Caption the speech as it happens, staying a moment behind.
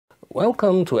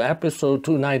Welcome to episode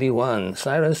 291,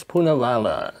 Cyrus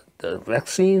Poonawalla, the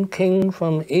Vaccine King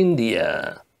from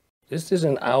India. This is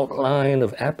an outline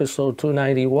of episode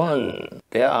 291.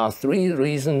 There are 3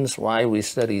 reasons why we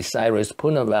study Cyrus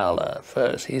Poonawalla.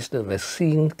 First, he's the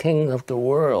vaccine king of the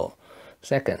world.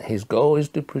 Second, his goal is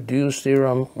to produce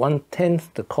serum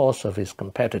 1/10 the cost of his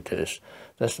competitors,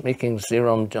 thus making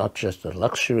serum not just the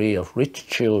luxury of rich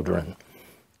children.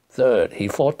 Third, he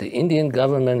fought the Indian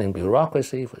government and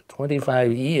bureaucracy for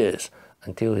 25 years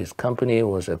until his company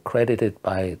was accredited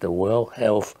by the World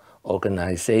Health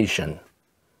Organization.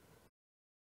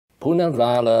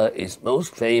 Poonawalla is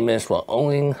most famous for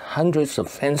owning hundreds of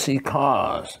fancy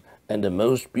cars and the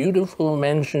most beautiful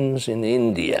mansions in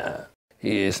India.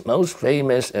 He is most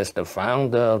famous as the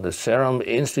founder of the Serum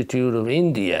Institute of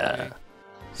India.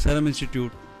 Serum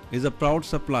Institute is a proud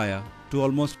supplier to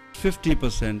almost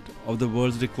 50% of the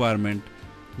world's requirement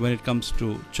when it comes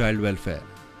to child welfare.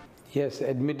 Yes,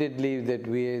 admittedly that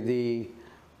we are the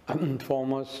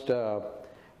foremost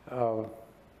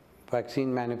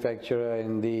vaccine manufacturer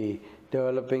in the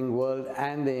developing world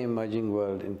and the emerging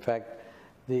world. In fact,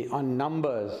 on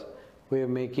numbers, we are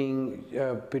making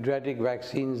pediatric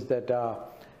vaccines that are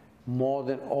more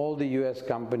than all the US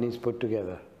companies put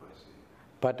together.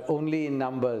 But only in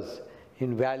numbers.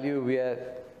 In value, we are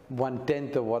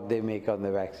 1/10 of what they make on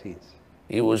the vaccines.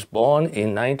 He was born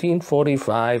in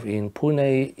 1945 in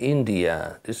Pune,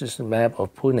 India. This is the map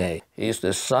of Pune. He is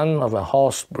the son of a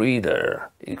horse breeder.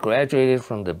 He graduated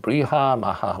from the Brihar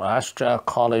Maharashtra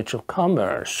College of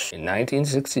Commerce. In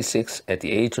 1966, at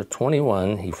the age of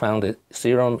 21, he founded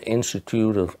Serum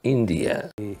Institute of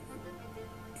India. The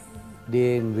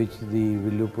day in which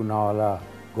the Poonawalla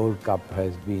Gold Cup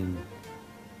has been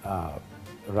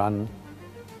run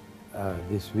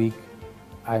this week,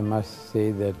 I must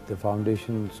say that the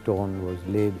foundation stone was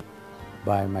laid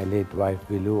by my late wife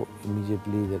Vilu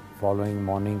immediately the following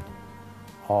morning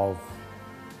of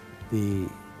the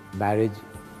marriage,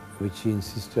 which she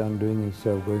insisted on doing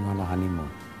instead of going on a honeymoon.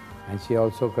 And she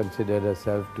also considered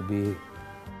herself to be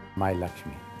my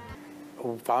Lakshmi.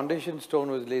 Foundation stone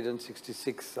was laid on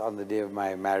 66 on the day of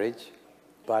my marriage,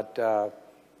 but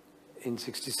in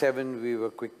 67 we were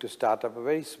quick to start up a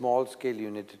very small scale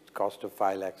unit at cost of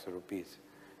 5 lakhs of rupees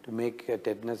to make a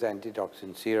tetanus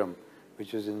antitoxin serum,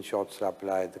 which was in short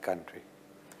supply in the country.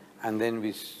 And then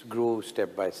we grew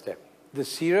step by step. The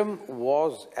serum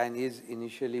was and is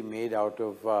initially made out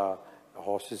of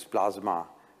horses' plasma,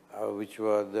 which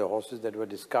were the horses that were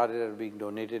discarded and being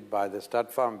donated by the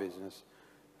stud farm business,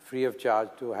 free of charge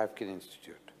to Hafkin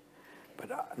Institute.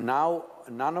 But now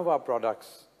none of our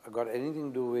products have got anything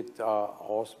to do with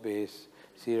horse-based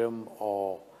serum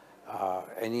or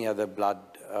any other blood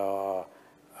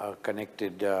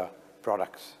connected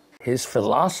products. His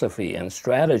philosophy and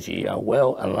strategy are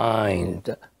well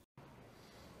aligned.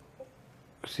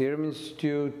 Serum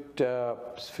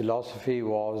Institute's philosophy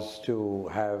was to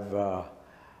have a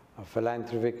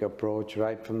philanthropic approach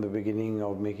right from the beginning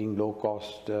of making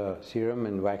low-cost serum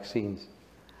and vaccines.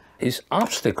 His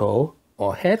obstacle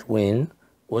or headwind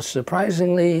was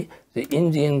surprisingly the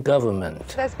Indian government.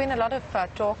 There's been a lot of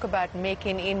talk about Make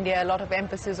in India, a lot of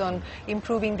emphasis on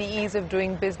improving the ease of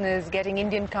doing business, getting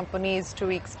Indian companies to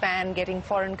expand, getting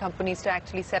foreign companies to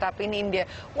actually set up in India.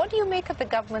 What do you make of the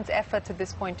government's efforts at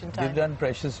this point in time? They've done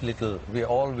precious little. We're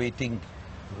all waiting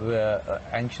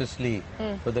anxiously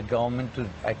for the government to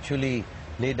actually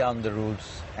lay down the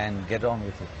rules and get on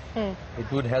with it.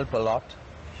 It would help a lot.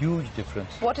 Huge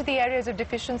difference. What are the areas of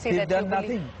deficiency that you believe? They've done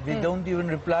nothing. They don't even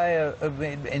reply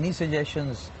any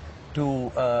suggestions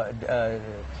to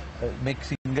make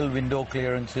single window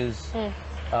clearances.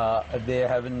 They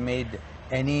haven't made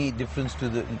any difference to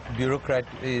the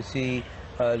bureaucracy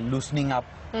loosening up.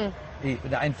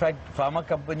 In fact, pharma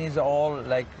companies are all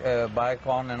like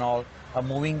Biocon and all are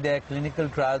moving their clinical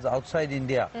trials outside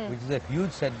India, which is a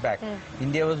huge setback.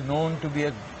 India was known to be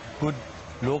a good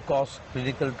low-cost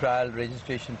clinical trial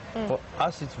registration. For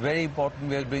us, it's very important.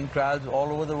 We are doing trials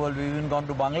all over the world. We've even gone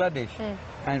to Bangladesh,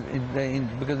 and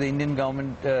because the Indian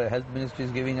government health ministry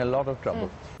is giving a lot of trouble.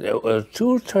 There were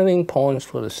 2 turning points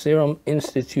for the Serum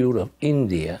Institute of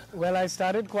India. Well, I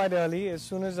started quite early. As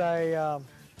soon as I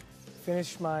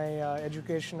finished my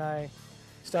education, I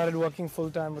started working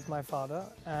full-time with my father,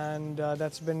 and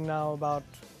that's been now about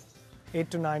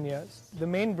 8 to 9 years. The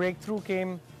main breakthrough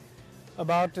came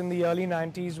about in the early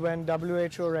 90s when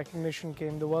WHO recognition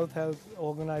came. The World Health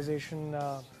Organization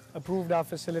approved our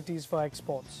facilities for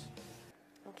exports.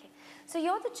 Okay. So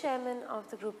you're the chairman of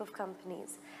the group of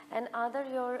companies, and Adar,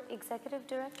 your executive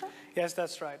director? Yes,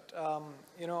 that's right.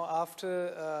 You know,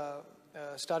 after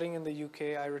studying in the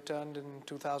UK, I returned in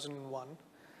 2001,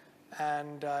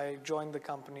 and I joined the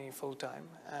company full-time.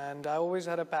 And I always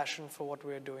had a passion for what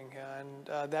we were doing here,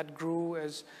 and that grew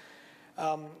as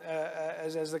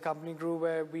the company grew,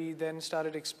 where we then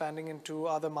started expanding into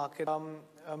other markets.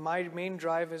 My main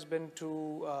drive has been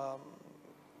to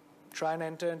try and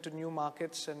enter into new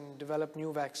markets and develop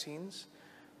new vaccines.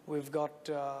 We've got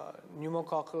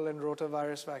pneumococcal and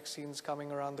rotavirus vaccines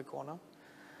coming around the corner.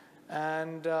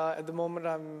 And at the moment,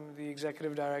 I'm the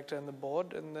executive director and the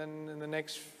board. And then in the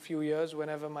next few years,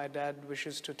 whenever my dad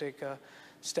wishes to take a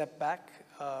step back,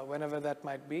 whenever that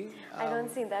might be. I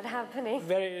don't see that happening.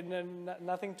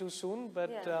 Nothing too soon,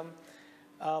 but... Yeah.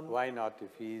 Why not?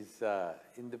 If he's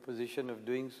in the position of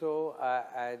doing so,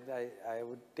 I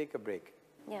would take a break.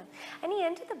 Yeah. And he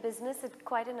entered the business at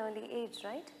quite an early age,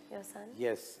 right, your son?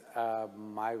 Yes.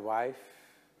 My wife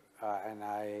and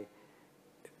I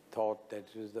thought that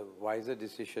it was the wiser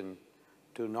decision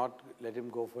to not let him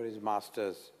go for his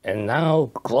master's. And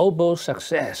now global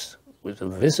success with the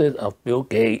visit of Bill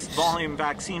Gates. Volume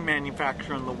vaccine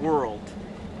manufacturer in the world.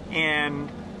 And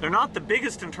they're not the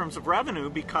biggest in terms of revenue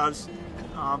because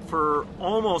for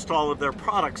almost all of their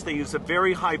products, they use a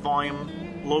very high volume,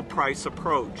 low price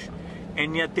approach.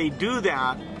 And yet they do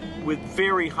that with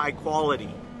very high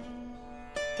quality.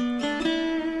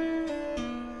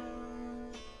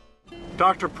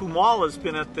 Dr. Poonawalla has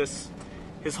been at this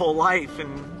his whole life,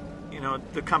 and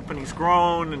the company's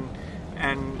grown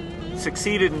and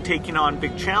succeeded in taking on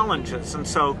big challenges. And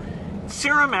so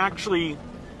Serum actually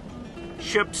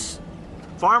ships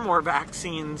far more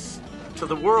vaccines to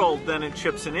the world than it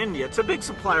ships in India. It's a big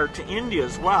supplier to India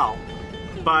as well,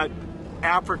 but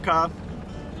Africa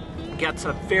gets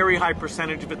a very high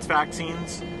percentage of its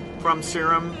vaccines from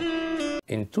Serum.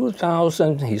 In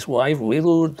 2000, his wife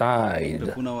Vilu died.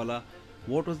 Dr. Poonawalla,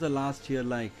 what was the last year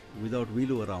like without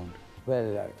Vilu around?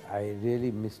 Well, I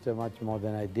really missed her much more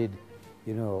than I did.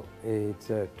 It's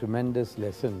a tremendous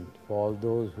lesson for all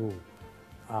those who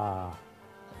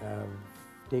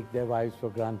take their wives for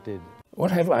granted.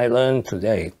 What have I learned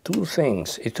today? Two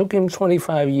things. It took him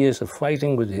 25 years of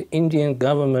fighting with the Indian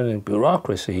government and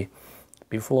bureaucracy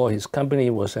before his company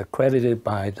was accredited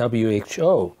by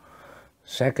WHO.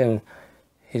 Second,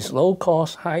 his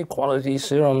low-cost, high-quality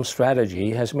serum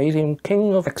strategy has made him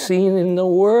king of vaccine in the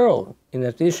world, in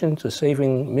addition to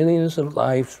saving millions of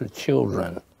lives for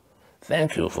children.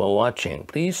 Thank you for watching.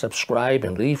 Please subscribe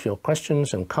and leave your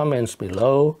questions and comments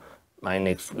below. My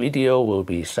next video will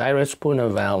be Cyrus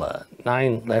Poonawalla,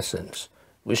 9 lessons.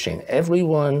 Wishing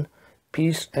everyone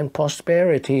peace and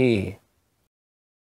prosperity.